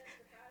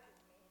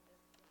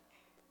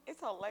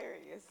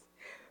hilarious.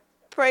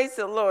 Praise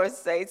the Lord,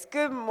 saints.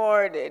 Good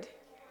morning.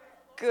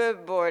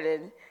 Good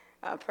morning.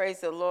 Praise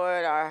the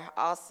Lord. Our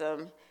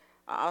awesome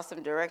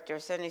director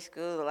of Sunday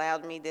school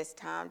allowed me this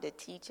time to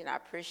teach, and I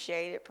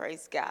appreciate it.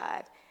 Praise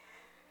God.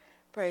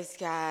 Praise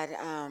God.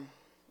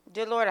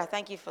 Dear Lord, I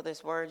thank you for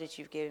this word that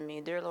you've given me.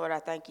 Dear Lord, I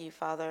thank you,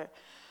 Father,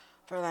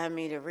 for allowing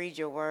me to read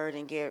your word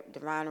and get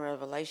divine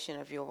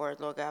revelation of your word,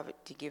 Lord God,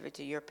 to give it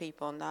to your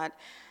people, not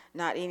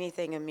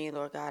anything of me,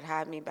 Lord God.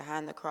 Hide me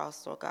behind the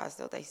cross, Lord God,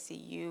 so they see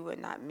you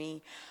and not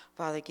me.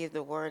 Father, give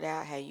the word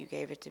out how you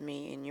gave it to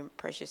me. In your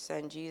precious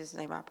son, Jesus'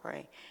 name I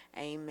pray.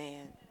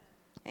 Amen.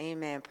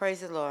 Amen.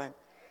 Praise the Lord.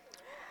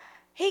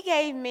 He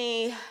gave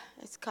me,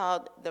 it's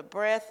called the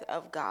breath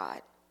of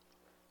God.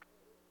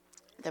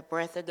 The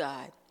breath of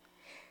God.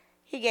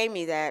 He gave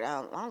me that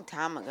a long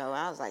time ago.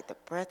 I was like, the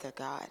breath of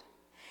God.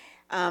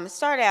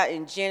 Start out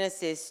in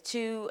Genesis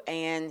 2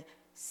 and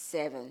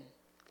 7,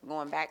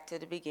 going back to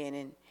the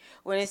beginning,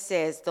 when it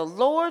says, the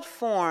Lord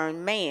formed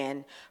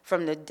man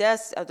from the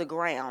dust of the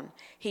ground.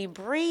 He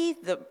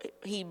breathed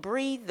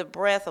the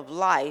breath of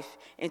life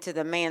into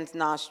the man's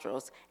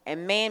nostrils,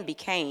 and man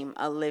became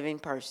a living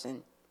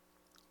person.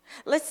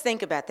 Let's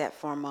think about that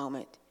for a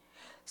moment.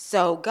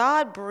 So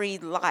God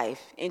breathed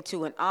life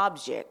into an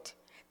object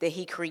that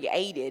he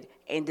created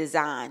and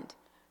designed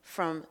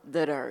from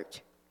the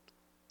dirt.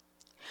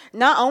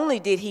 Not only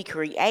did he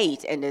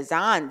create and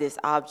design this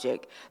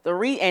object, the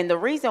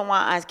reason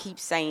why I keep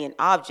saying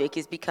object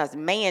is because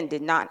man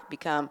did not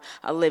become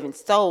a living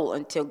soul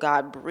until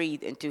God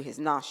breathed into his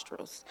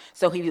nostrils.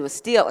 So he was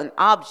still an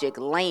object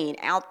laying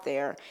out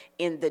there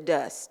in the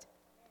dust.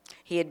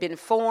 He had been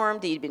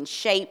formed, he had been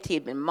shaped, he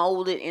had been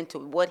molded into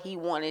what he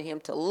wanted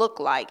him to look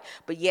like,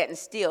 but yet and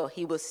still,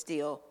 he was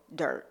still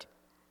dirt.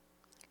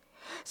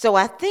 So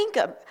I'd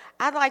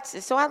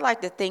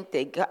like to think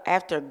that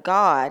after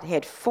God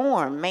had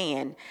formed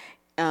man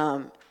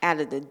out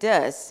of the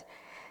dust,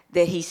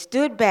 that he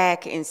stood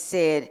back and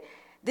said,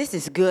 this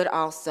is good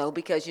also,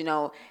 because,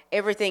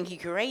 everything he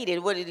created,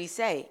 what did he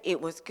say? It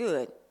was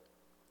good.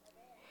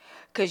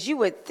 Because you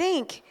would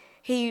think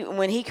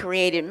when he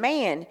created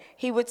man,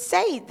 he would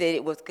say that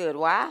it was good.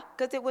 Why?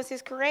 Because it was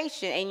his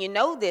creation. And you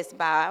know this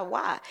by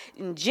why.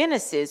 In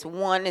Genesis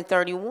 1 and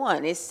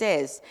 31, it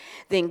says,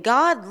 then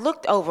God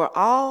looked over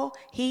all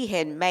he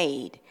had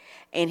made,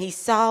 and he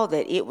saw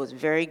that it was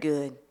very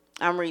good.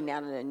 I'm reading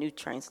out of the New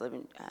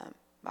Translation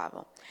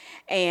Bible.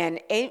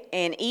 And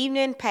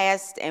evening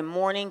passed and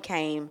morning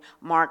came,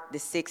 marked the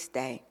sixth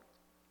day.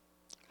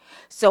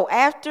 So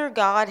after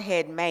God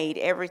had made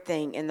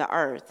everything in the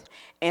earth,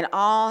 and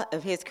all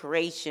of his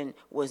creation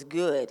was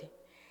good,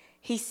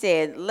 he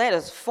said, let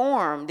us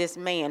form this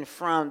man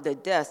from the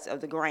dust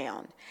of the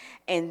ground.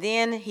 And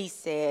then he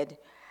said,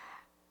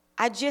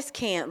 I just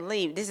can't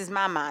leave. This is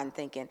my mind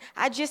thinking.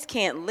 I just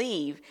can't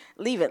leave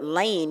it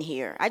laying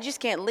here. I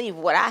just can't leave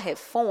what I have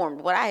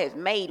formed, what I have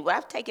made, what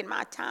I've taken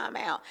my time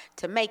out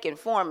to make and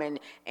form,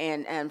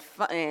 and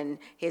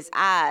his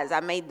eyes. I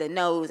made the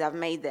nose. I've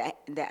made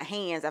the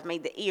hands. I've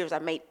made the ears.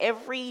 I've made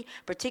every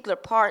particular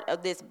part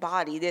of this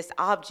body, this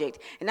object.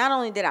 And not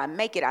only did I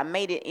make it, I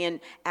made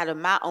it out of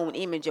my own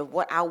image of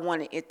what I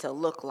wanted it to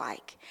look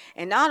like.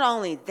 And not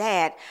only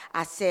that,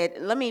 I said,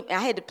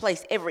 I had to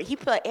place he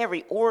put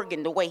every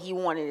organ the way he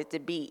wanted it to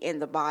be in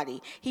the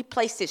body. He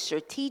placed it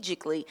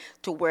strategically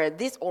to where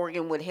this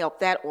organ would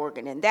help that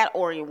organ, and that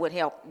organ would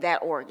help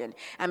that organ.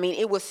 I mean,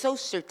 it was so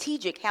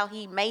strategic how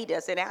he made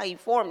us and how he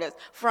formed us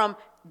from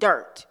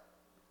dirt.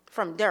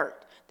 From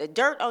dirt. The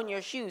dirt on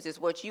your shoes is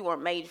what you are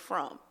made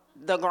from,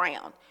 the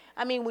ground.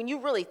 I mean, when you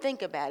really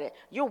think about it,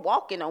 you're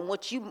walking on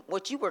what you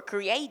were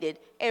created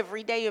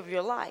every day of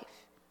your life.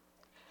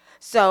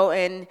 So,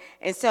 he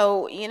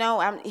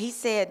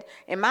said,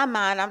 in my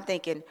mind, I'm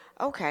thinking,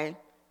 okay,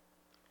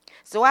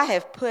 so I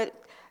have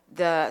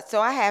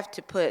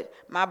to put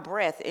my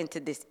breath into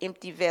this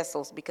empty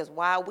vessels, because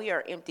while we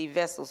are empty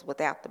vessels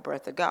without the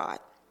breath of God.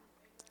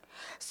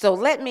 So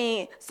let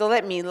me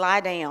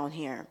lie down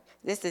here.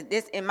 This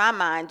in my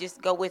mind,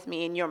 just go with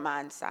me in your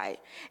mind sight.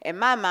 In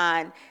my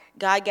mind,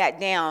 God got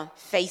down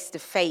face to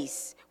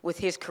face with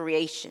his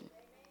creation.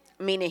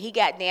 Meaning he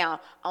got down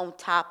on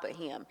top of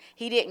him.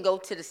 He didn't go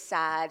to the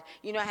side.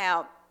 You know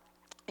how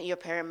you're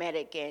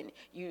paramedic and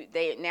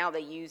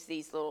they use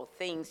these little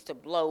things to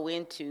blow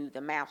into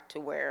the mouth to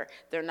where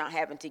they're not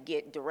having to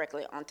get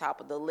directly on top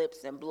of the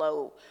lips and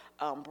blow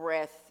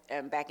breath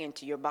back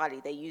into your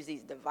body. They use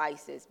these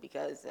devices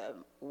because of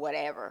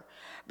whatever.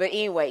 But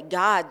anyway,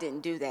 God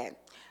didn't do that.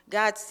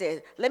 God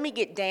said, let me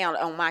get down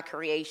on my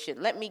creation.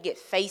 Let me get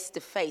face to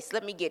face.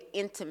 Let me get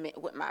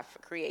intimate with my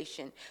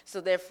creation. So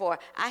therefore,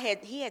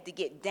 he had to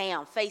get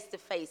down face to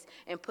face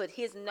and put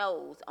his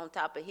nose on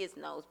top of his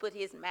nose, put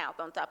his mouth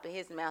on top of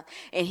his mouth.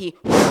 And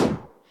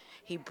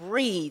he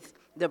breathed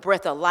the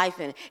breath of life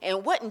in. And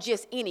it wasn't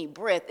just any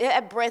breath.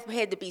 That breath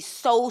had to be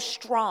so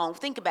strong.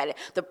 Think about it.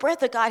 The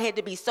breath of God had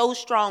to be so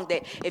strong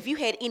that if you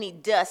had any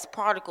dust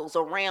particles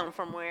around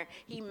from where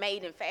he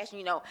made and fashioned,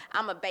 you know,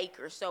 I'm a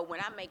baker, so when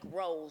I make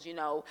rolls, you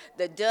know,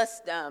 the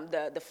dust,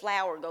 the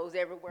flour goes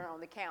everywhere on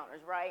the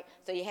counters, right?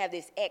 So you have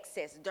this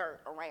excess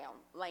dirt around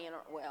laying,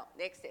 well,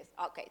 excess,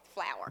 okay,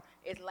 flour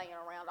is laying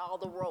around all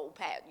the roll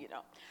pad, you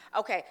know.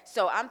 Okay,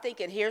 so I'm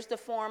thinking, here's the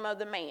form of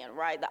the man,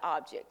 right, the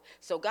object.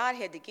 So God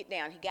had to get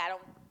down. He got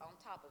on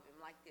top of him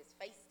like this,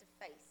 face to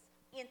face,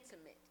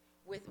 intimate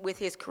with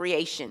his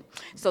creation.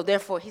 So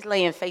therefore, he's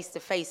laying face to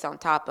face on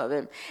top of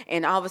him.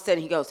 And all of a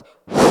sudden, he goes,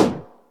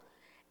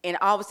 and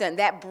all of a sudden,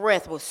 that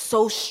breath was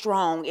so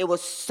strong. It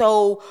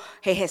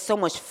had so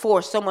much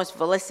force, so much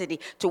velocity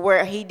to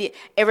where he did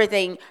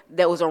everything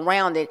that was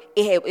around it.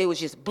 It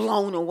was just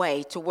blown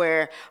away to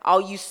where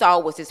all you saw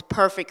was his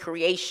perfect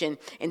creation.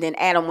 And then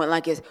Adam went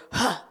like this,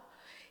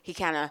 he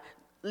kind of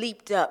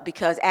leaped up,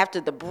 because after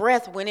the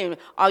breath went in,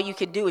 all you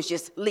could do is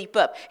just leap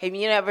up. Have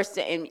you ever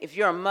seen, if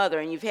you're a mother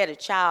and you've had a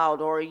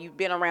child, or you've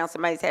been around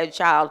somebody who's had a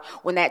child,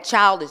 when that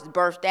child is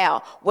birthed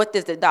out, what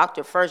does the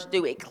doctor first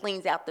do? It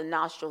cleans out the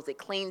nostrils. It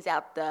cleans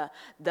out the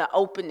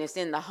openness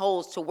in the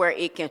holes to where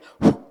it can,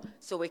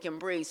 so it can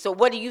breathe. So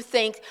what do you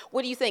think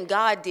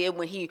God did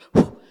when he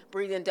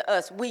breathed into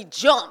us? We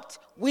jumped.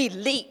 We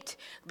leaped,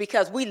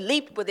 because we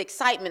leaped with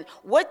excitement.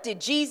 What did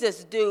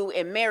Jesus do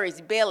in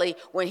Mary's belly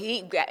when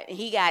he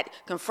got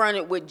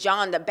confronted with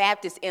John the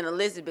Baptist in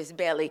Elizabeth's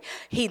belly?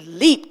 He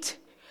leaped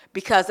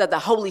because of the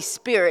Holy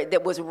Spirit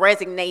that was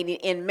resonating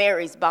in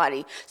Mary's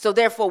body. So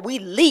therefore, we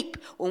leap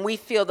when we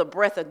feel the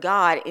breath of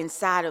God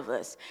inside of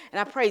us. And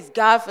I praise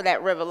God for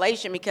that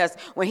revelation, because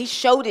when he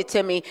showed it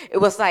to me, it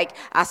was like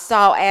I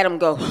saw Adam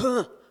go,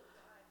 huh,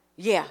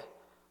 yeah,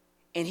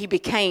 and he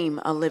became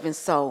a living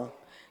soul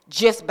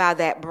just by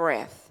that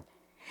breath.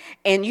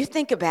 And you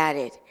think about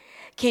it.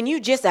 Can you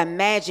just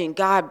imagine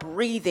God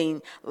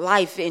breathing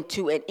life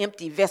into an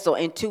empty vessel,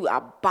 into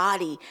a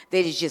body that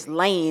is just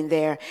laying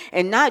there?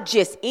 And not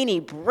just any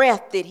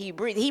breath that he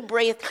breathed.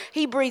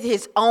 He breathed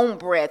his own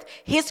breath,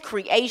 his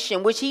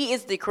creation, which he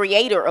is the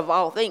creator of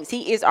all things.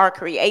 He is our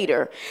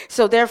creator.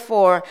 So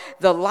therefore,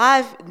 the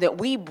life that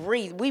we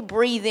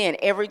breathe in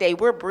every day.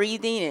 We're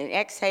breathing and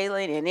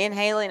exhaling and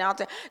inhaling all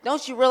the time.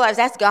 Don't you realize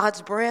that's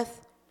God's breath?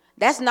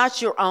 That's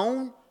not your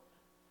own.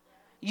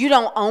 You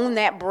don't own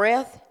that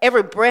breath.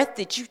 Every breath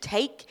that you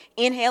take,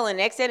 inhale and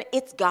exhale,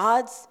 it's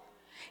God's.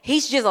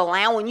 He's just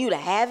allowing you to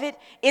have it.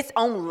 It's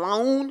on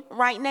loan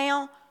right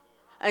now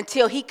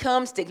until he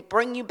comes to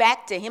bring you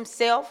back to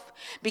himself.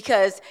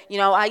 Because, you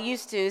know,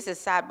 it's a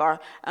sidebar,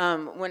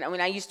 when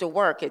I used to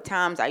work, at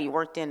times I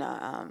worked in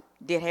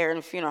did hair in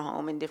a funeral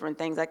home and different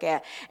things like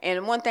that.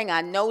 And one thing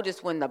I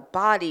noticed when the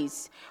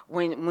bodies,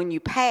 when you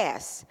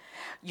pass,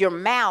 your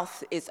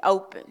mouth is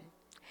open.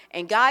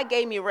 And God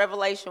gave me a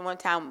revelation one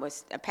time.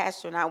 Was a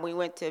pastor and I, we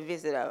went to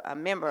visit a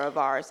member of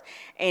ours,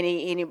 and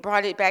he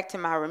brought it back to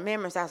my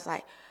remembrance. I was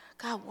like,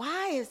 God,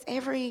 why is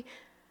every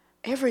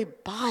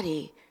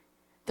body,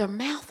 their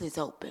mouth is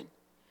open?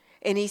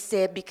 And he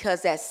said,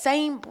 because that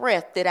same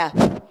breath that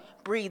I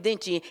breathe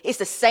into you, it's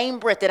the same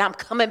breath that I'm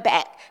coming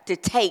back to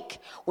take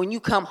when you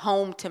come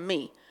home to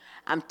me.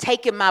 I'm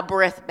taking my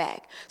breath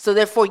back. So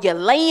therefore, you're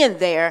laying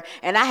there,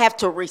 and I have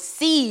to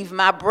receive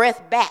my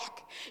breath back.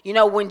 You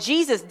know, when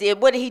Jesus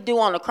did, what did he do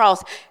on the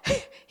cross?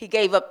 He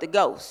gave up the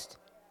ghost.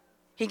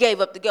 He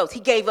gave up the ghost. He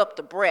gave up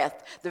the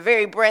breath. The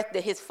very breath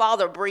that his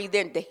Father breathed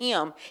into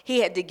him, he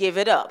had to give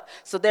it up.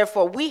 So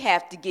therefore, we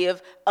have to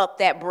give up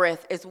that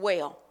breath as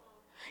well.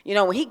 You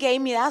know, when he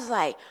gave me that, I was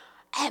like,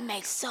 that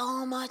makes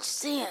so much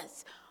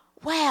sense.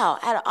 Wow,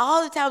 out of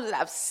all the times that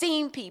I've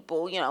seen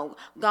people, you know,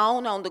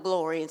 gone on to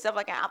glory and stuff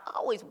like that, I've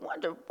always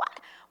wondered,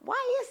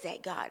 why is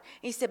that, God? And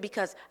he said,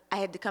 because I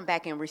had to come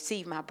back and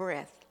receive my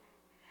breath.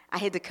 I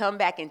had to come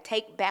back and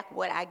take back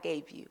what I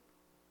gave you.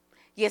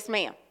 Yes,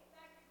 ma'am.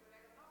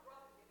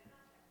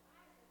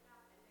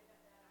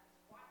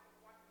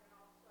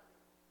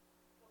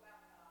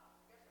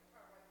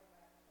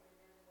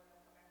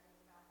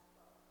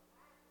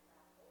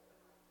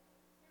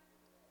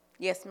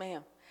 Yes,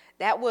 ma'am.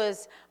 That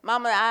was,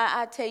 Mama,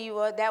 I tell you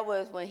what, that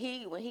was when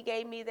he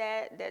gave me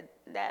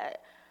that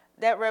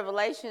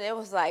revelation, it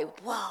was like,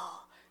 whoa,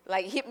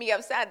 like hit me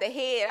upside the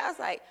head. I was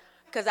like,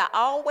 because I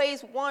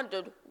always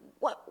wondered,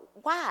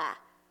 why?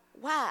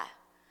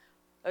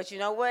 But you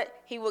know what?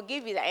 He will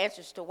give you the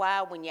answers to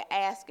why when you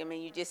ask him,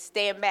 and you just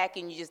stand back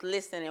and you just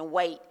listen and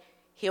wait.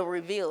 He'll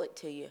reveal it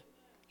to you.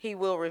 He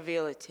will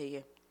reveal it to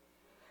you.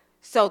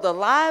 So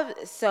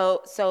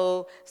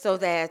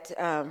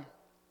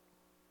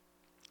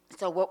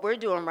So what we're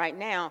doing right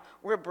now,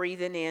 we're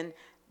breathing in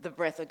the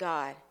breath of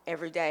God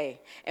every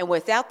day. And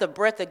without the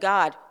breath of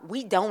God,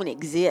 we don't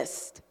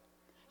exist.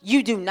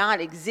 You do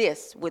not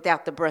exist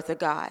without the breath of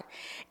God.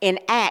 In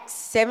Acts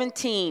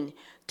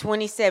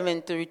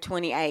 17:27 through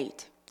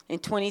 28, in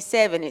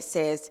 27 it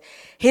says,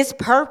 his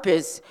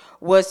purpose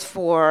was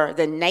for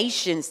the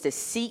nations to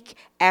seek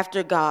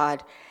after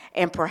God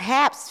and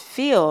perhaps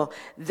feel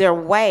their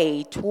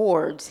way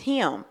towards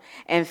him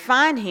and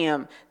find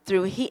him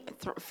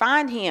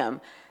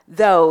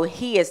though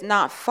he is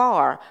not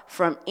far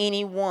from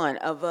any one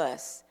of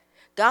us.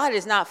 God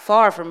is not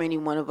far from any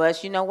one of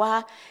us. You know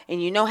why?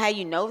 And you know how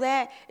you know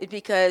that? It's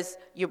because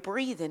you're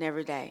breathing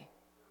every day.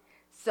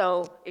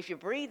 So if you're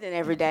breathing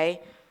every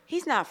day,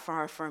 he's not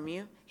far from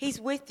you. He's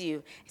with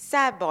you.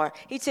 Sidebar,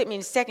 he took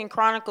me to 2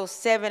 Chronicles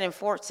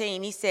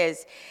 7:14. He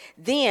says,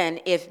 then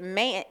if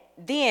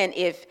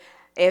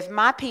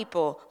my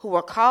people who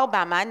are called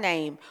by my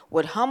name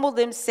would humble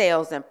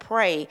themselves and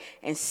pray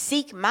and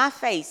seek my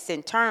face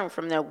and turn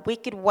from their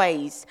wicked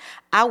ways,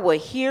 I will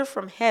hear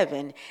from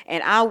heaven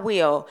and I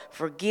will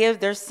forgive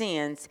their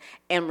sins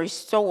and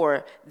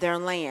restore their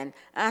land.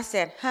 I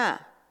said,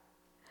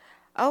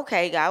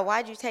 okay, God,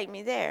 why'd you take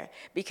me there?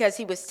 Because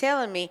he was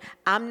telling me,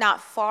 I'm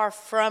not far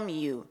from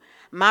you.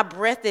 My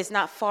breath is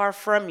not far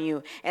from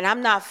you, and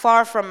I'm not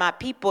far from my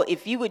people.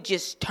 If you would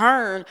just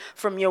turn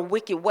from your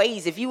wicked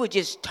ways, if you would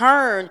just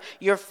turn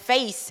your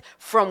face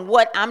from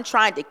what I'm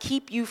trying to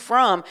keep you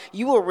from,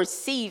 you will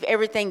receive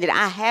everything that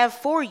I have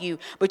for you.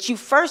 But you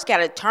first got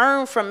to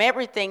turn from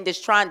everything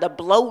that's trying to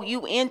blow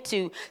you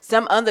into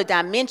some other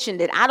dimension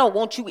that I don't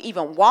want you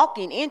even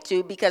walking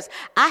into, because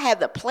I have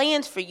the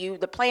plans for you,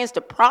 the plans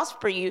to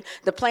prosper you,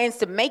 the plans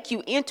to make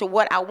you into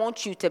what I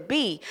want you to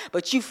be.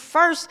 But you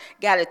first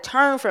got to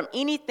turn from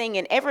anything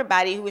and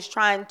everybody who is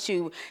trying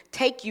to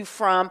take you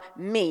from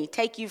me,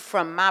 take you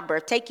from my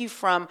birth, take you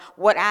from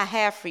what I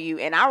have for you,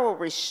 and I will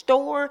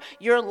restore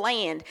your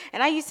land.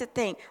 And I used to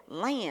think,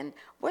 land?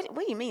 What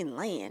do you mean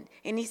land?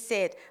 And he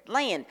said,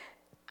 land,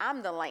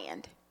 I'm the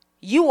land.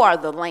 You are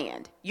the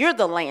land. You're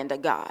the land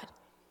of God.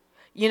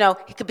 You know,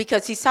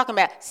 because he's talking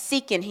about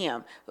seeking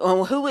him.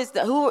 Who's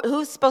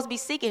supposed to be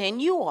seeking him?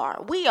 You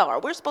are. We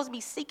are. We're supposed to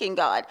be seeking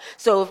God.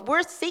 So if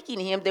we're seeking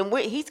him, then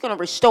he's going to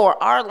restore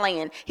our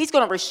land. He's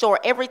going to restore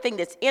everything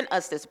that's in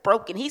us that's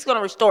broken. He's going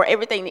to restore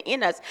everything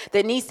in us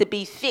that needs to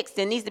be fixed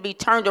and needs to be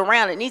turned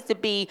around. It needs to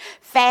be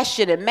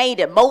fashioned and made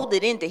and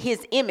molded into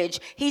his image.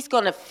 He's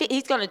going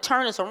to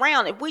turn us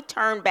around if we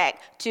turn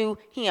back to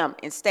him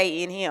and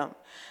stay in him.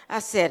 I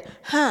said,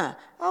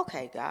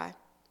 okay, God.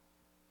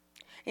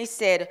 He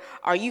said,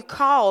 are you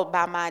called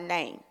by my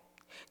name?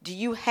 Do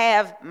you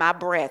have my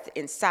breath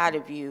inside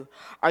of you?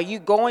 Are you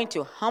going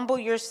to humble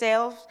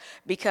yourselves?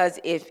 Because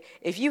if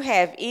you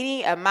have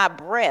any of my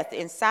breath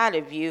inside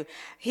of you,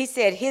 he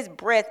said his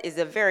breath is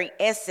the very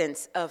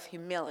essence of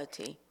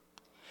humility.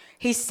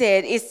 He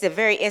said it's the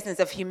very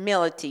essence of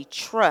humility,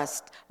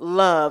 trust,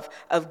 love,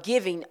 of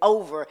giving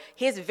over.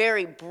 His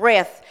very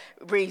breath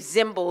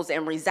resembles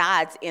and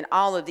resides in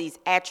all of these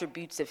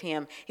attributes of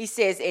him. He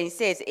says,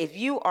 if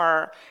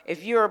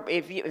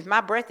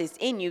my breath is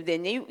in you,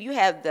 then you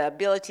have the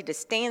ability to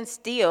stand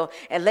still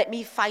and let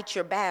me fight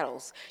your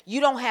battles.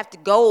 You don't have to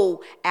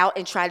go out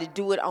and try to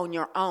do it on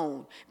your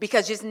own,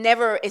 because it's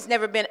never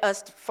been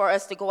for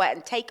us to go out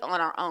and take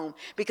on our own.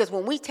 Because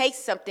when we take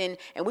something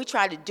and we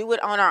try to do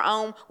it on our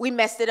own, we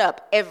mess it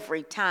up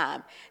every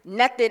time.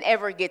 Nothing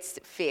ever gets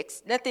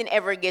fixed. Nothing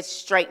ever gets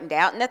straightened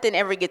out. Nothing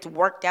ever gets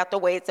worked out the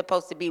way it's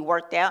supposed to be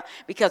worked out.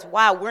 Because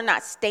why? We're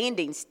not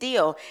standing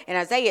still. In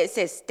Isaiah, it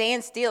says,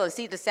 stand still and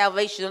see the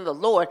salvation of the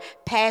Lord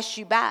pass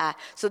you by.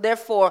 So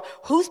therefore,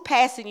 who's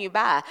passing you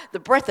by? The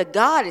breath of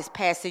God is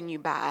passing you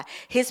by.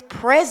 His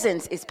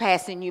presence is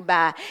passing you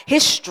by.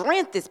 His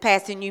strength is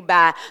passing you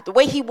by. The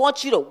way he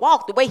wants you to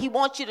walk, the way he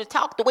wants you to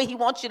talk, the way he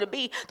wants you to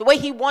be, the way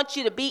he wants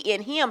you to be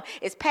in him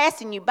is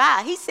passing you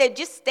by. He said,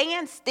 just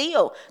stand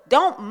still.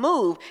 Don't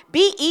move.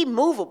 Be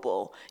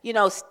immovable.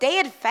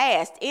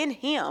 Steadfast in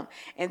him.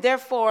 And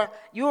therefore,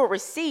 you will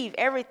receive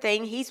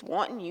everything he's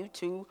wanting you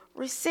to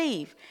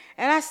receive.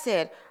 And I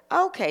said,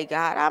 okay,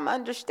 God, I'm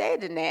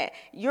understanding that.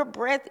 Your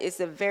breath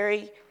is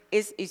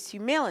is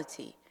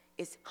humility.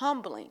 It's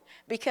humbling.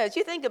 Because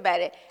you think about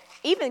it,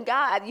 even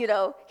God,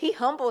 he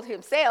humbled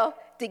himself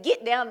to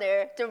get down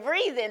there to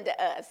breathe into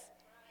us.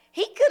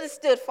 He could have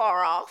stood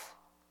far off.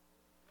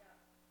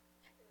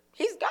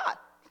 He's God.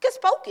 He could have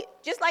spoke it,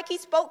 just like he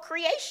spoke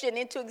creation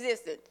into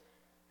existence.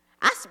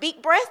 I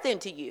speak breath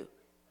into you.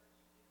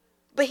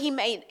 But he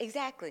made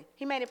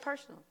it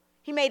personal.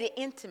 He made it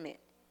intimate.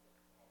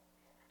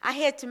 I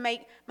had to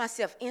make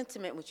myself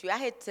intimate with you. I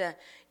had to,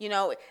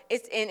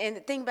 and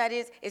the thing about it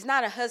is, it's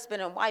not a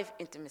husband and wife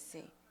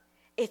intimacy.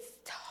 It's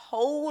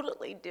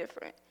totally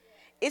different.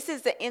 This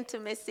is the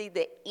intimacy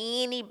that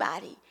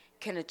anybody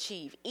can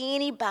achieve,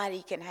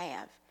 anybody can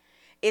have.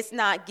 It's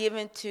not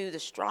given to the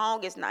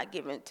strong. It's not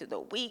given to the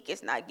weak.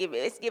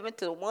 It's given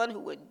to the one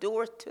who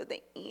endures to the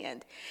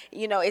end.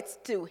 It's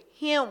to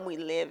him we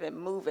live and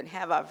move and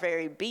have our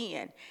very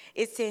being.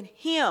 It's in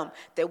him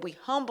that we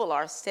humble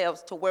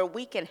ourselves to where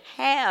we can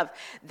have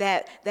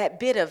that little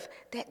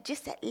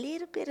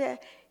bit of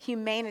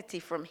humanity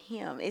from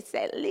him. It's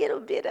that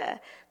little bit of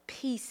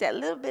peace, that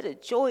little bit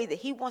of joy that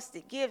he wants to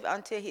give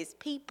unto his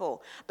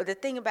people. But the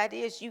thing about it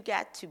is, you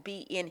got to be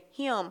in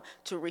him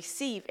to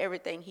receive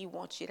everything he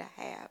wants you to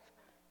have.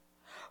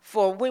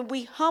 For when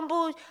we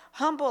humble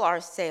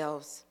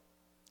ourselves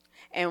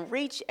and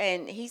reach,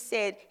 and he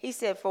said,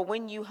 for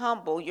when you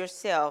humble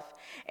yourself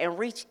and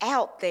reach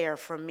out there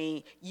for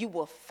me, you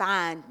will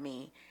find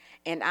me,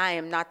 and I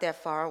am not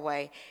that far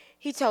away.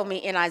 He told me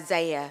in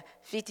Isaiah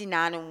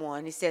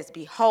 59:1, he says,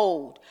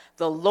 behold,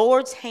 the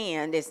Lord's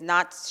hand is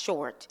not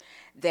short,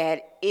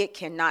 that it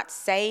cannot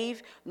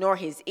save, nor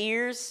his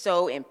ears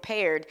so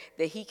impaired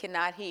that he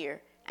cannot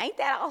hear. Ain't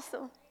that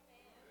awesome?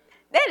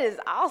 That is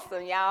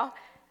awesome, y'all.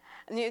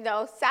 You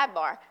know,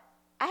 sidebar,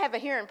 I have a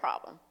hearing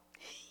problem.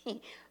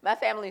 My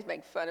families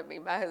make fun of me.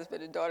 My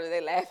husband and daughter,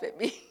 they laugh at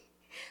me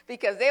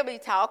because they'll be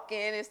talking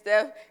and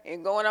stuff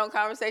and going on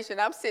conversation.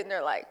 I'm sitting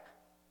there like,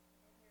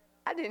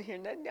 I didn't hear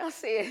nothing y'all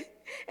said.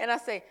 And I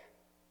say,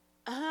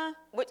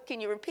 what,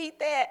 can you repeat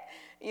that?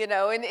 You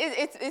know, and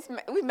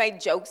we've made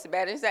jokes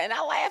about it, and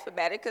I laugh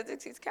about it because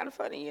it's kind of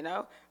funny, you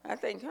know. I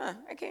think,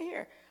 I can't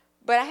hear.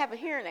 But I have a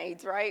hearing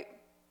aids, right?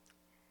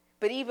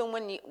 But even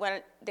when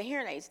the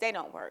hearing aids, they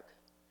don't work.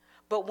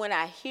 But when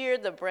I hear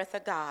the breath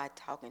of God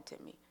talking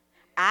to me,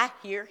 I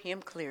hear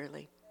him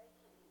clearly.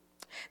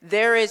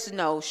 There is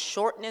no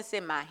shortness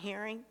in my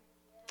hearing.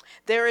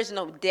 There is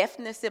no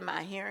deafness in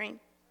my hearing.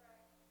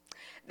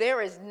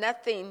 There is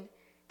nothing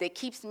that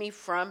keeps me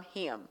from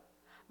him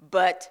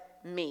but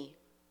me.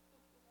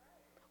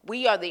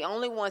 We are the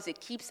only ones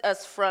that keeps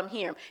us from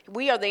him.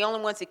 We are the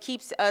only ones that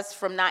keeps us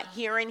from not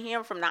hearing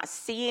him, from not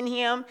seeing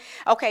him.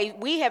 Okay,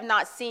 we have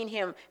not seen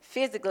him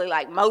physically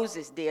like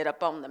Moses did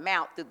up on the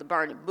mount through the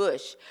burning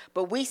bush,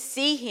 but we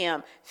see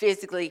him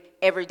physically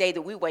every day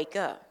that we wake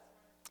up.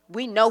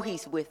 We know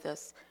he's with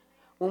us.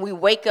 When we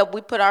wake up,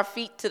 we put our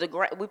feet to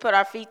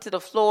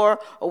the floor,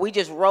 or we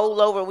just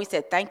roll over and we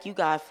say, thank you,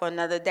 God, for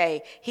another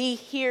day. He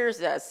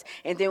hears us.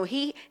 And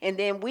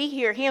then we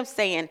hear him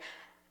saying,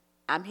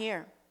 I'm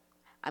here.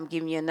 I'm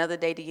giving you another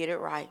day to get it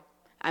right.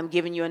 I'm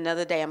giving you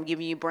another day. I'm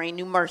giving you brand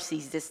new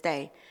mercies this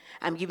day.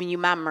 I'm giving you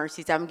my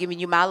mercies. I'm giving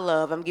you my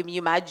love. I'm giving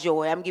you my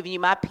joy. I'm giving you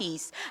my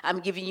peace. I'm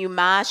giving you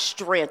my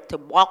strength to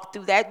walk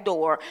through that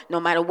door no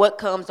matter what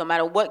comes, no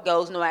matter what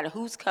goes, no matter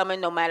who's coming,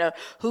 no matter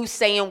who's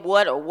saying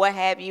what or what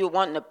have you,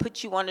 wanting to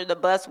put you under the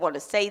bus, want to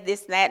say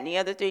this, that, and the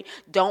other thing.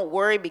 Don't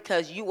worry,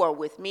 because you are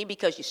with me,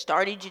 because you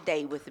started your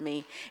day with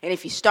me. And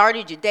if you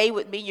started your day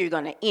with me, you're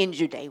going to end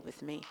your day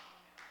with me.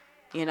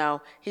 You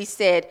know, he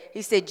said,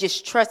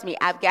 just trust me.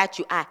 I've got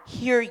you. I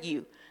hear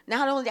you.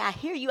 Not only do I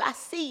hear you, I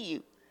see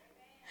you.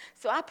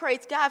 So I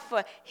praise God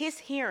for his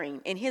hearing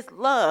and his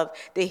love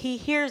that he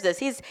hears us.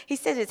 He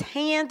says his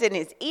hands and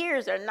his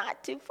ears are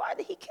not too far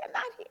that he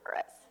cannot hear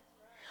us.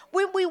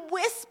 When we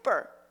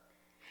whisper,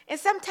 and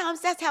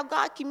sometimes that's how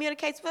God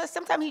communicates with us.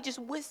 Sometimes he just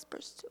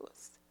whispers to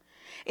us.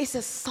 It's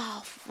a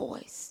soft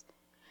voice.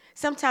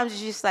 Sometimes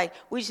it's just like,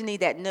 we just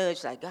need that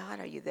nudge, like, God,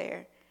 are you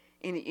there?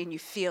 And you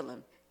feel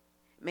him.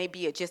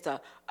 Maybe just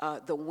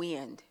the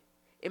wind.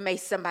 It may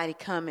somebody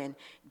come and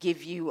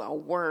give you a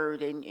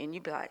word, and you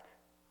be like,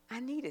 I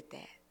needed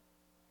that.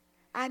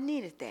 I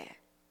needed that.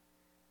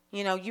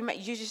 You know,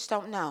 you just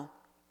don't know.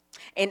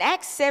 In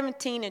Acts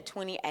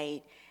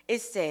 17:28,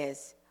 it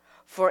says,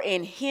 for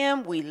in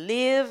him we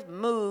live,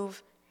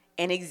 move,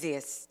 and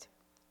exist.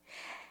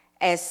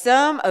 As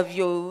some of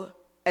your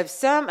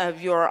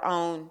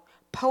own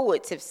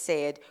poets have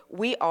said,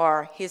 we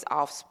are his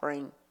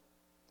offspring.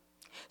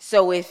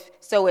 So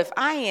if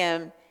I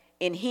am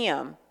in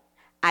him,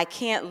 I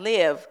can't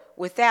live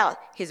without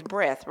his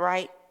breath,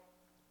 right?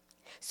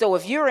 So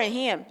if you're in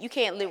him, you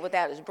can't live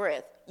without his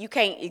breath. You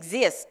can't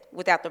exist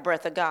without the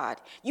breath of God.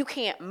 You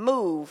can't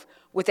move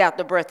without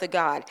the breath of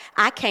God.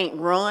 I can't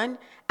run.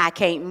 I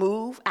can't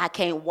move. I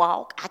can't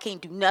walk. I can't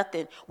do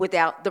nothing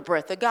without the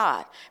breath of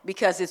God,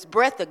 because this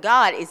breath of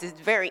God is its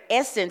very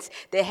essence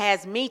that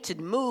has me to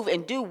move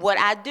and do what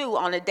I do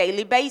on a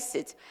daily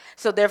basis.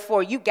 So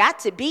therefore, you got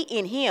to be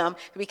in him,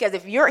 because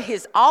if you're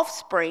his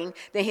offspring,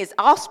 then his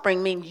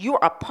offspring means you're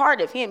a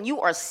part of him. You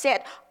are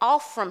set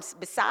off from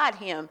beside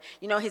him.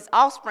 You know, his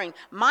offspring,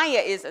 Maya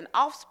is an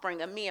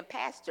offspring of me and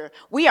Pastor.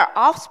 We are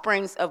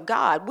offsprings of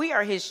God. We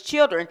are his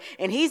children,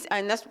 and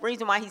that's the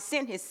reason why he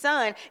sent his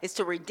son, is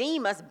to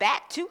redeem us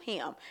back to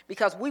him,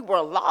 because we were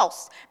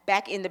lost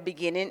back in the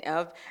beginning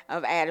of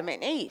Adam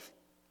and Eve.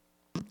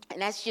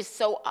 And that's just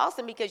so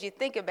awesome, because you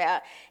think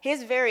about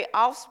his very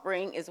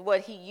offspring is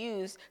what he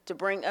used to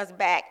bring us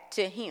back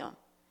to him,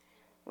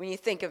 when you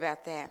think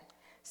about that.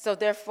 So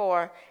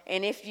therefore,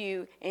 and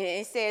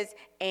it says,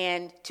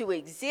 and to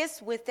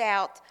exist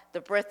without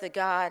the breath of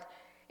God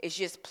is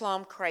just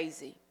plumb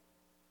crazy.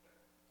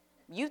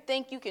 You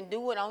think you can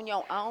do it on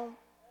your own?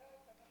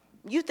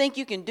 You think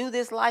you can do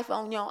this life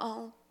on your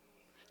own?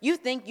 You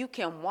think you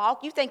can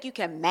walk? You think you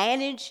can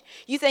manage?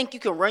 You think you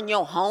can run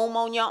your home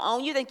on your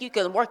own? You think you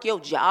can work your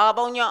job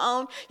on your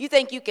own? You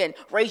think you can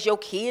raise your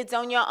kids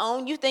on your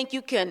own? You think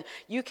you can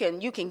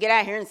get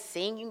out here and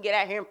sing? You can get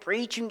out here and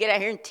preach? You can get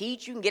out here and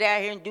teach? You can get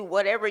out here and do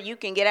whatever you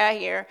can get out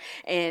here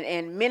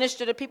and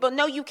minister to people?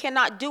 No, you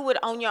cannot do it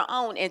on your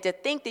own. And to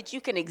think that you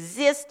can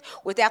exist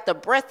without the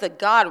breath of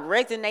God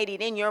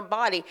resonating in your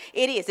body,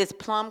 it's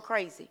plumb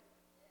crazy.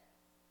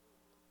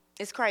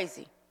 It's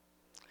crazy.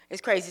 It's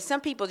crazy.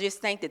 Some people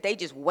just think that they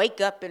just wake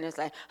up and it's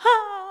like,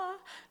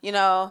 You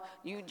know,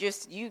 you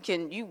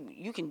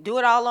can do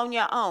it all on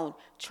your own.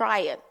 Try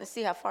it. Let's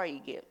see how far you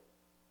get.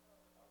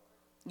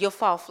 You'll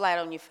fall flat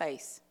on your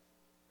face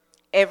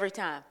every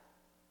time,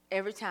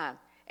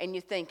 and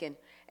you're thinking,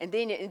 and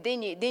then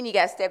you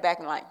got to step back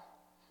and like,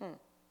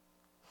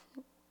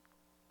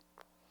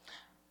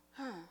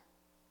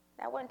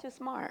 that wasn't too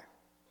smart.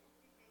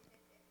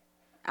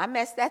 I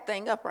messed that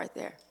thing up right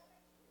there.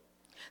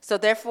 So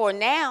therefore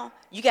now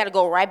you got to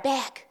go right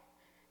back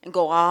and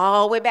go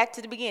all the way back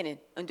to the beginning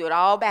and do it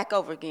all back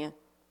over again.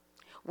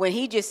 When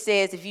he just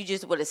says if you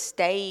just would have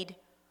stayed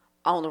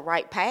on the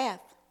right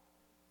path,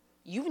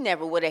 you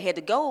never would have had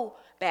to go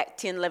back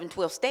 10, 11,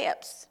 12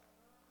 steps.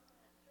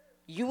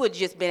 You would have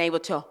just been able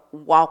to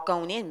walk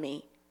on in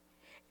me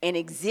and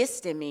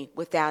exist in me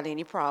without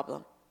any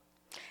problem.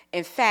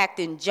 In fact,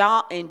 in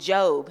Job,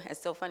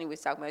 it's so funny we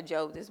was talking about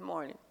Job this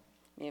morning,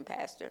 me and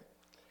Pastor.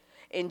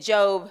 In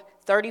Job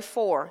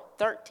 34,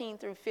 13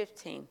 through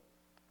 15,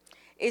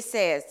 it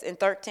says in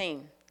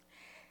 13,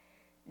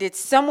 did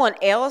someone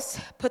else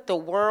put the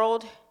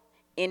world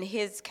in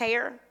his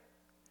care?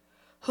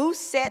 Who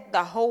set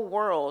the whole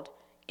world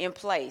in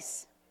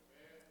place?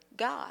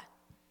 God.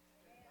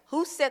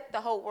 Who set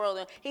the whole world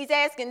in? He's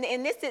asking,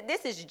 and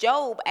this is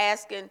Job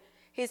asking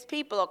his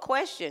people a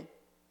question.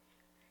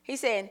 He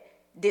said,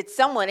 did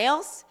someone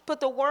else put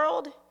the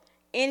world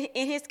in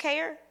his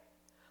care?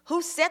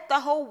 Who set the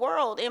whole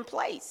world in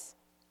place?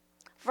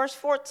 Verse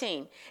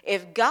 14,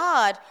 if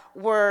God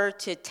were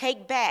to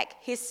take back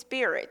his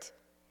spirit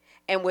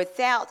and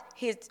withdraw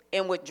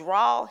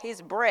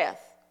his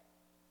breath.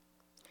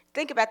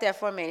 Think about that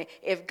for a minute.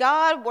 If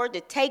God were to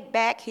take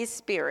back his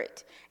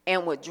spirit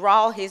and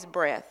withdraw his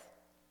breath.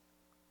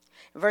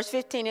 In verse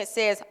 15 it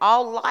says,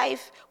 all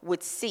life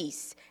would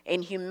cease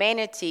and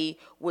humanity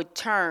would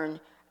turn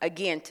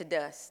again to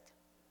dust.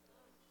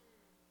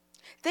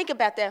 Think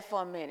about that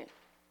for a minute.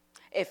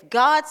 If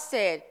God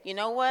said, you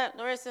know what,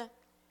 Larissa,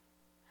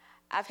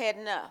 I've had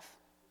enough.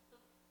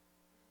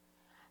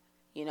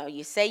 You know,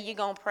 you say you're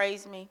going to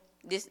praise me.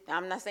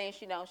 I'm not saying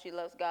she don't. She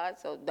loves God,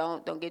 so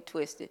don't get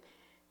twisted.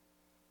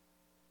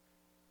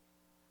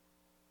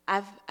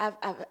 I've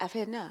had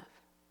enough.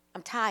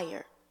 I'm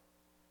tired.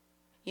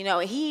 You know,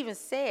 he even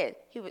said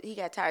he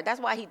got tired. That's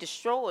why he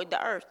destroyed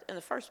the earth in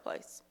the first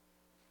place,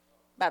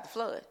 by the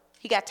flood.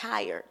 He got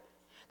tired.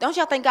 Don't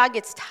y'all think God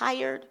gets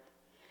tired?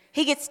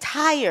 He gets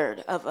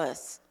tired of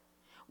us.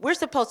 We're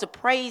supposed to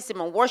praise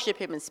him and worship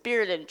him in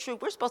spirit and in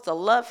truth. We're supposed to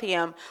love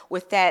him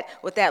with that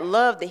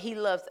love that he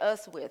loves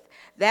us with.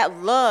 That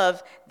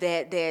love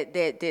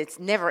that's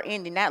never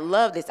ending. That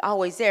love that's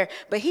always there.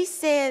 But he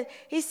said,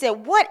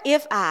 what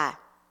if I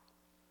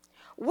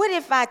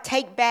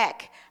take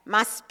back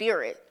my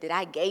spirit that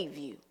I gave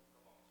you?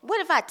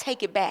 What if I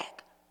take it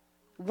back?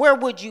 Where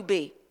would you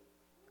be?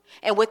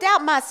 And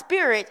without my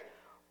spirit,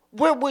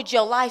 where would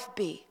your life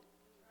be?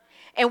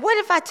 And what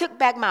if I took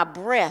back my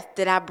breath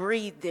that I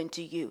breathed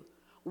into you?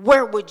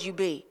 Where would you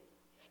be?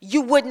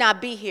 You would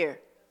not be here.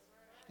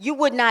 You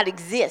would not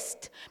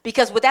exist.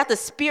 Because without the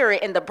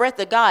spirit and the breath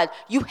of God,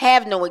 you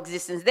have no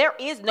existence. There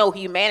is no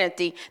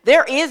humanity.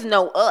 There is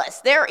no us.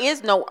 There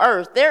is no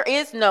earth. There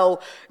is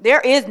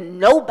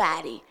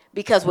nobody.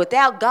 Because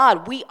without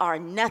God, we are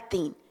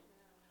nothing.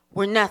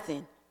 We're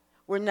nothing.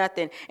 We're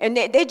nothing. And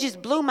they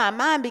just blew my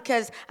mind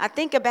because I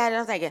think about it and I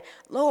was thinking,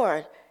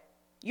 Lord,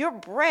 your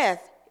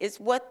breath is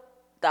what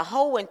the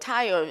whole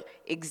entire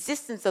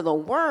existence of the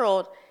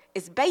world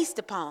is based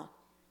upon.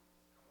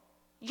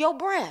 Your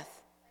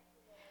breath.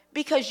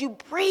 Because you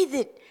breathe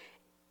it.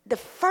 The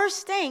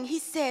first thing he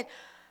said,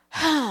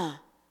 let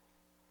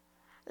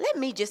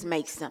me just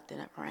make something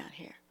up around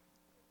here.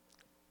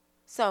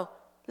 So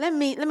let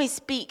me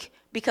speak,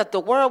 because the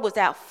world was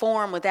without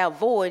form, without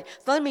void.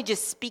 So let me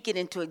just speak it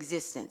into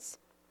existence.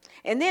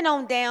 And then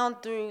on down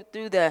through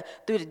the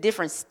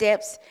different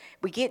steps,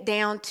 we get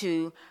down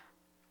to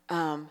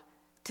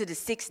the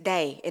sixth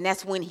day, and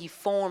that's when he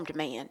formed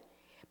man.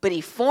 But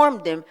he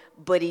formed him,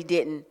 but he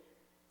didn't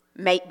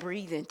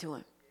breathe into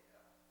him.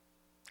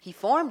 He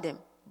formed him,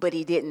 but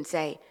he didn't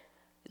say,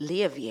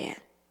 live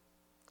yet.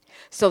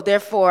 So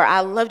therefore, I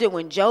loved it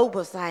when Job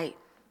was like,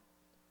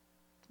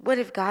 what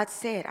if God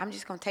said, I'm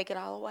just going to take it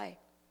all away?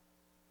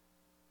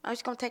 I'm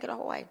just going to take it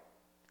all away.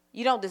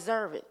 You don't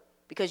deserve it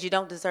because you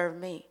don't deserve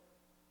me.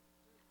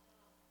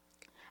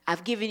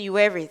 I've given you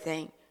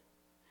everything,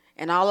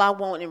 and all I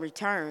want in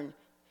return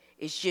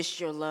is just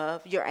your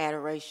love, your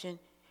adoration.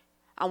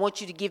 I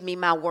want you to give me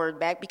my word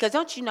back, because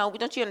don't you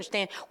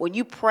understand, when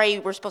you pray,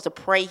 we're supposed to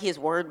pray his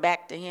word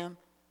back to him.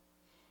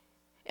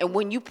 And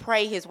when you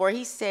pray his word,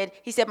 he said,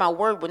 my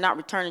word will not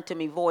return unto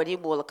me void.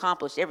 It will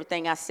accomplish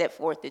everything I set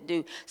forth to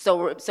do.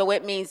 So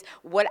it means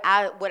what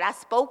I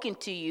spoken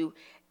to you,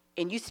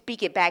 and you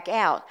speak it back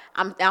out,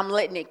 I'm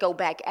letting it go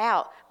back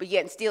out, but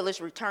yet and still it's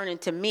returning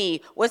to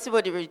me. What's it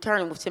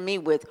returning to me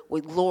with?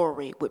 With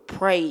glory, with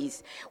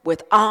praise,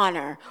 with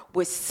honor,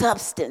 with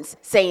substance,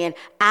 saying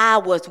I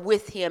was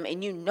with him,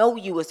 and you know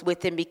you was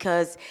with him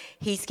because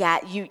he's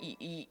got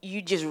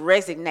you just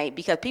resonate,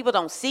 because people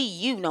don't see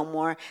you no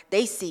more.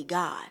 They see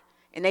God.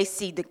 and they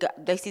see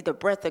the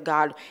breath of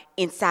God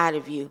inside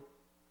of you.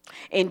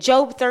 In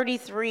Job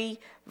 33,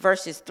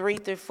 verses 3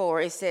 through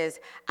 4, it says,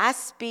 I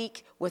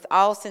speak with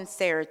all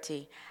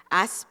sincerity.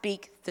 I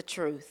speak the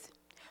truth.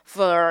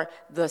 For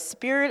the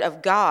Spirit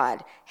of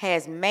God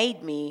has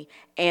made me,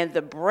 and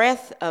the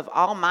breath of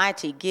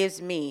Almighty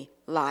gives me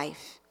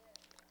life.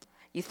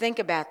 You think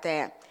about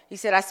that. He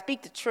said, I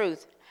speak the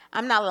truth.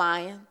 I'm not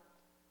lying.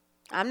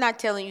 I'm not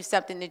telling you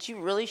something that you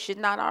really should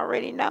not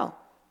already know.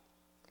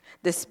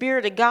 The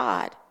Spirit of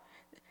God,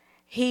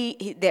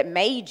 he that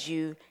made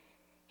you,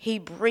 he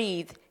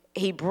breathed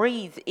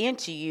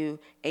into you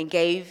and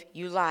gave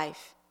you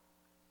life.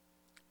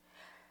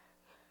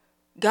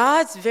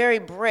 God's very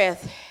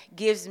breath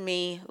gives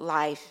me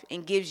life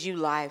and gives you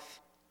life.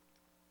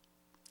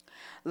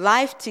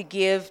 Life to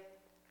give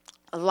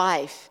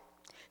life,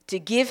 to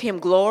give him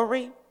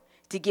glory,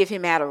 to give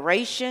him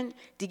adoration,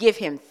 to give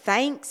him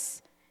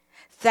thanks.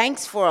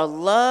 Thanks for a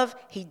love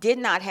he did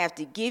not have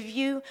to give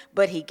you,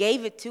 but he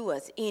gave it to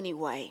us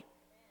anyway.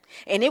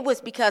 And it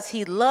was because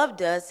he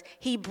loved us,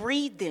 he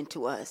breathed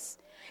into us.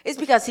 It's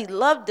because he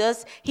loved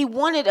us. He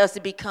wanted us to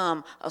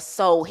become a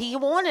soul. He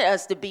wanted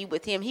us to be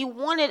with him. He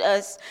wanted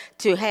us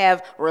to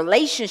have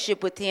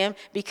relationship with him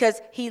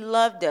because he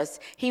loved us.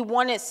 He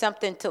wanted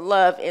something to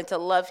love and to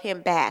love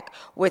him back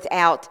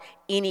without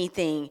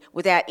anything,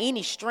 without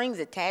any strings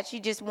attached. He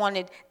just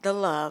wanted the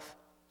love,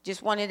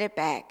 just wanted it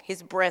back,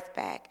 his breath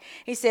back.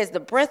 He says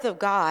the breath of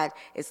God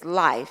is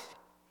life.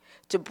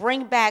 To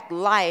bring back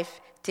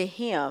life to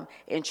him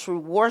in true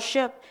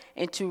worship,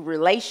 into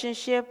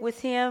relationship with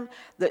him,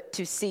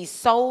 to see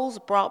souls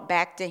brought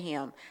back to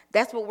him.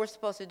 That's what we're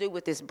supposed to do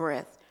with this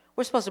breath.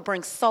 We're supposed to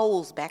bring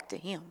souls back to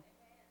him.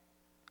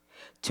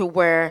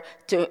 And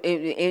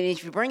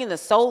if you're bringing the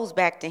souls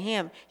back to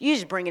him, you're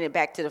just bringing it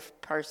back to the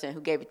person who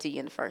gave it to you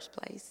in the first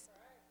place.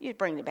 You're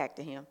bringing it back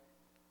to him.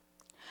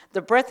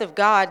 The breath of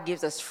God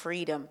gives us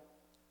freedom,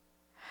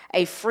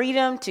 a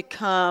freedom to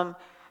come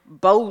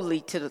boldly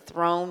to the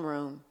throne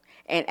room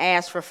and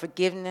ask for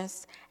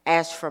forgiveness,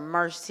 ask for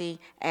mercy,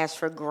 ask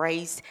for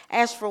grace,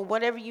 ask for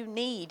whatever you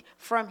need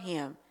from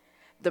him.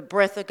 The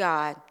breath of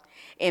God.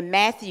 In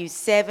Matthew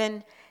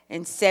 7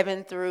 and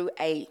 7 through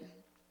 8,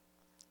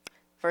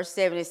 verse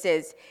 7, it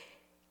says,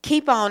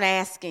 keep on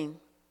asking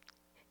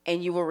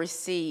and you will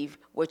receive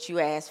what you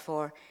ask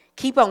for.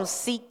 Keep on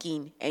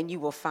seeking and you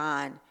will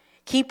find.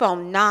 Keep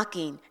on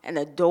knocking and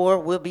the door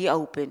will be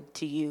open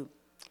to you.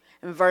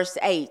 In verse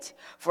 8,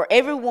 for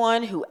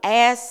everyone who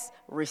asks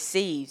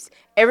receives,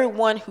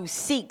 everyone who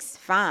seeks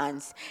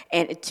finds,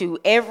 and to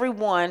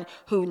everyone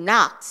who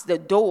knocks the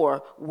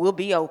door will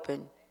be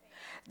open.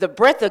 The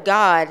breath of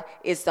God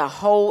is the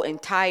whole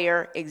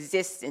entire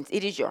existence.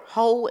 It is your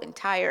whole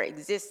entire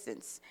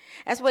existence.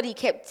 That's what he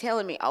kept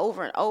telling me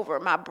over and over.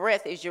 My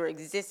breath is your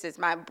existence.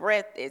 My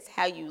breath is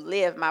how you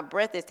live. My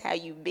breath is how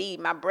you be.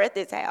 My breath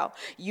is how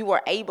you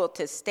are able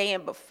to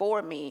stand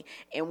before me.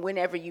 And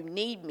whenever you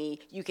need me,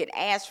 you can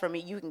ask for me.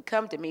 You can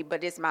come to me.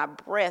 But it's my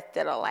breath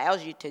that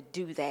allows you to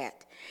do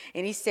that.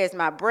 And he says,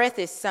 my breath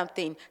is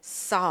something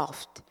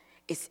soft.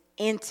 It's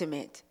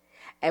intimate.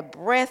 A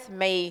breath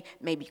may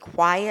be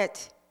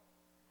quiet,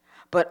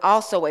 but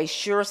also a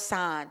sure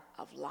sign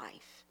of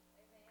life.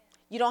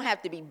 You don't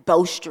have to be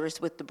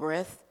boisterous with the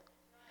breath.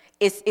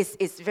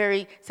 It's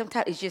very,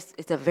 sometimes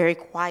it's a very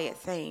quiet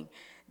thing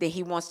that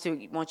he wants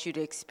you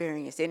to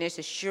experience. And it's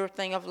a sure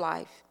thing of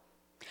life.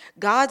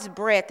 God's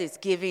breath is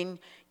giving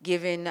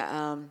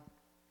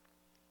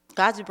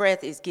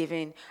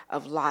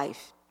of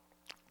life.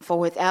 For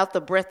without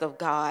the breath of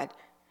God,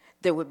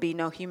 there would be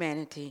no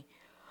humanity.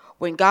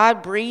 When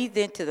God breathed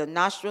into the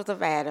nostrils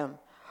of Adam,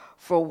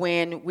 for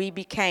when we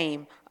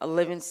became a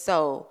living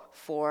soul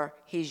for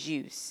his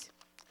use.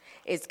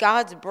 It's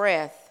God's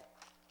breath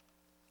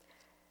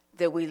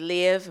that we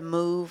live,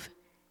 move,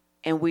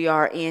 and we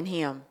are in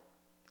him.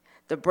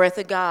 The breath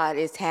of God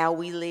is how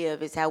we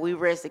live, it's how we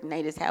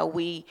resonate, it's how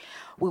we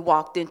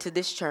walked into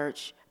this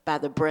church by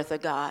the breath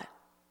of God.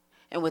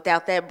 And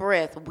without that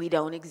breath, we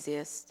don't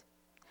exist.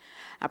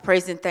 I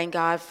praise and thank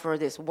God for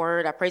this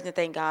word. I praise and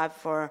thank God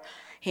for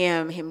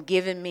him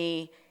giving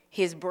me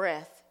his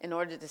breath in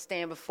order to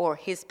stand before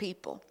his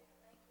people.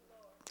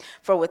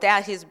 For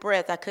without his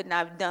breath, I could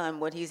not have done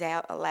what he's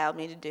allowed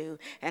me to do.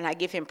 And I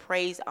give him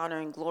praise, honor,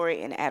 and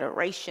glory and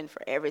adoration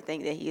for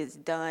everything that he has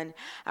done.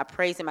 I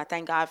praise him. I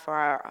thank God for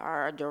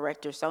our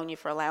director, Sonia,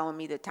 for allowing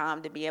me the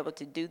time to be able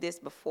to do this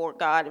before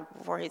God and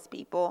before his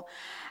people.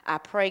 I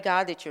pray,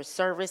 God, that your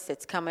service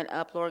that's coming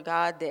up, Lord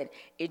God, that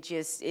it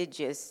just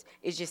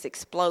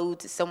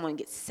explodes. Someone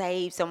gets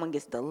saved, someone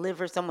gets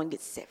delivered, someone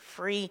gets set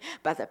free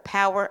by the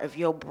power of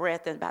your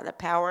breath and by the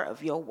power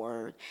of your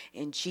word.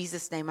 In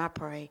Jesus' name I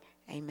pray.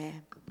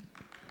 Amen.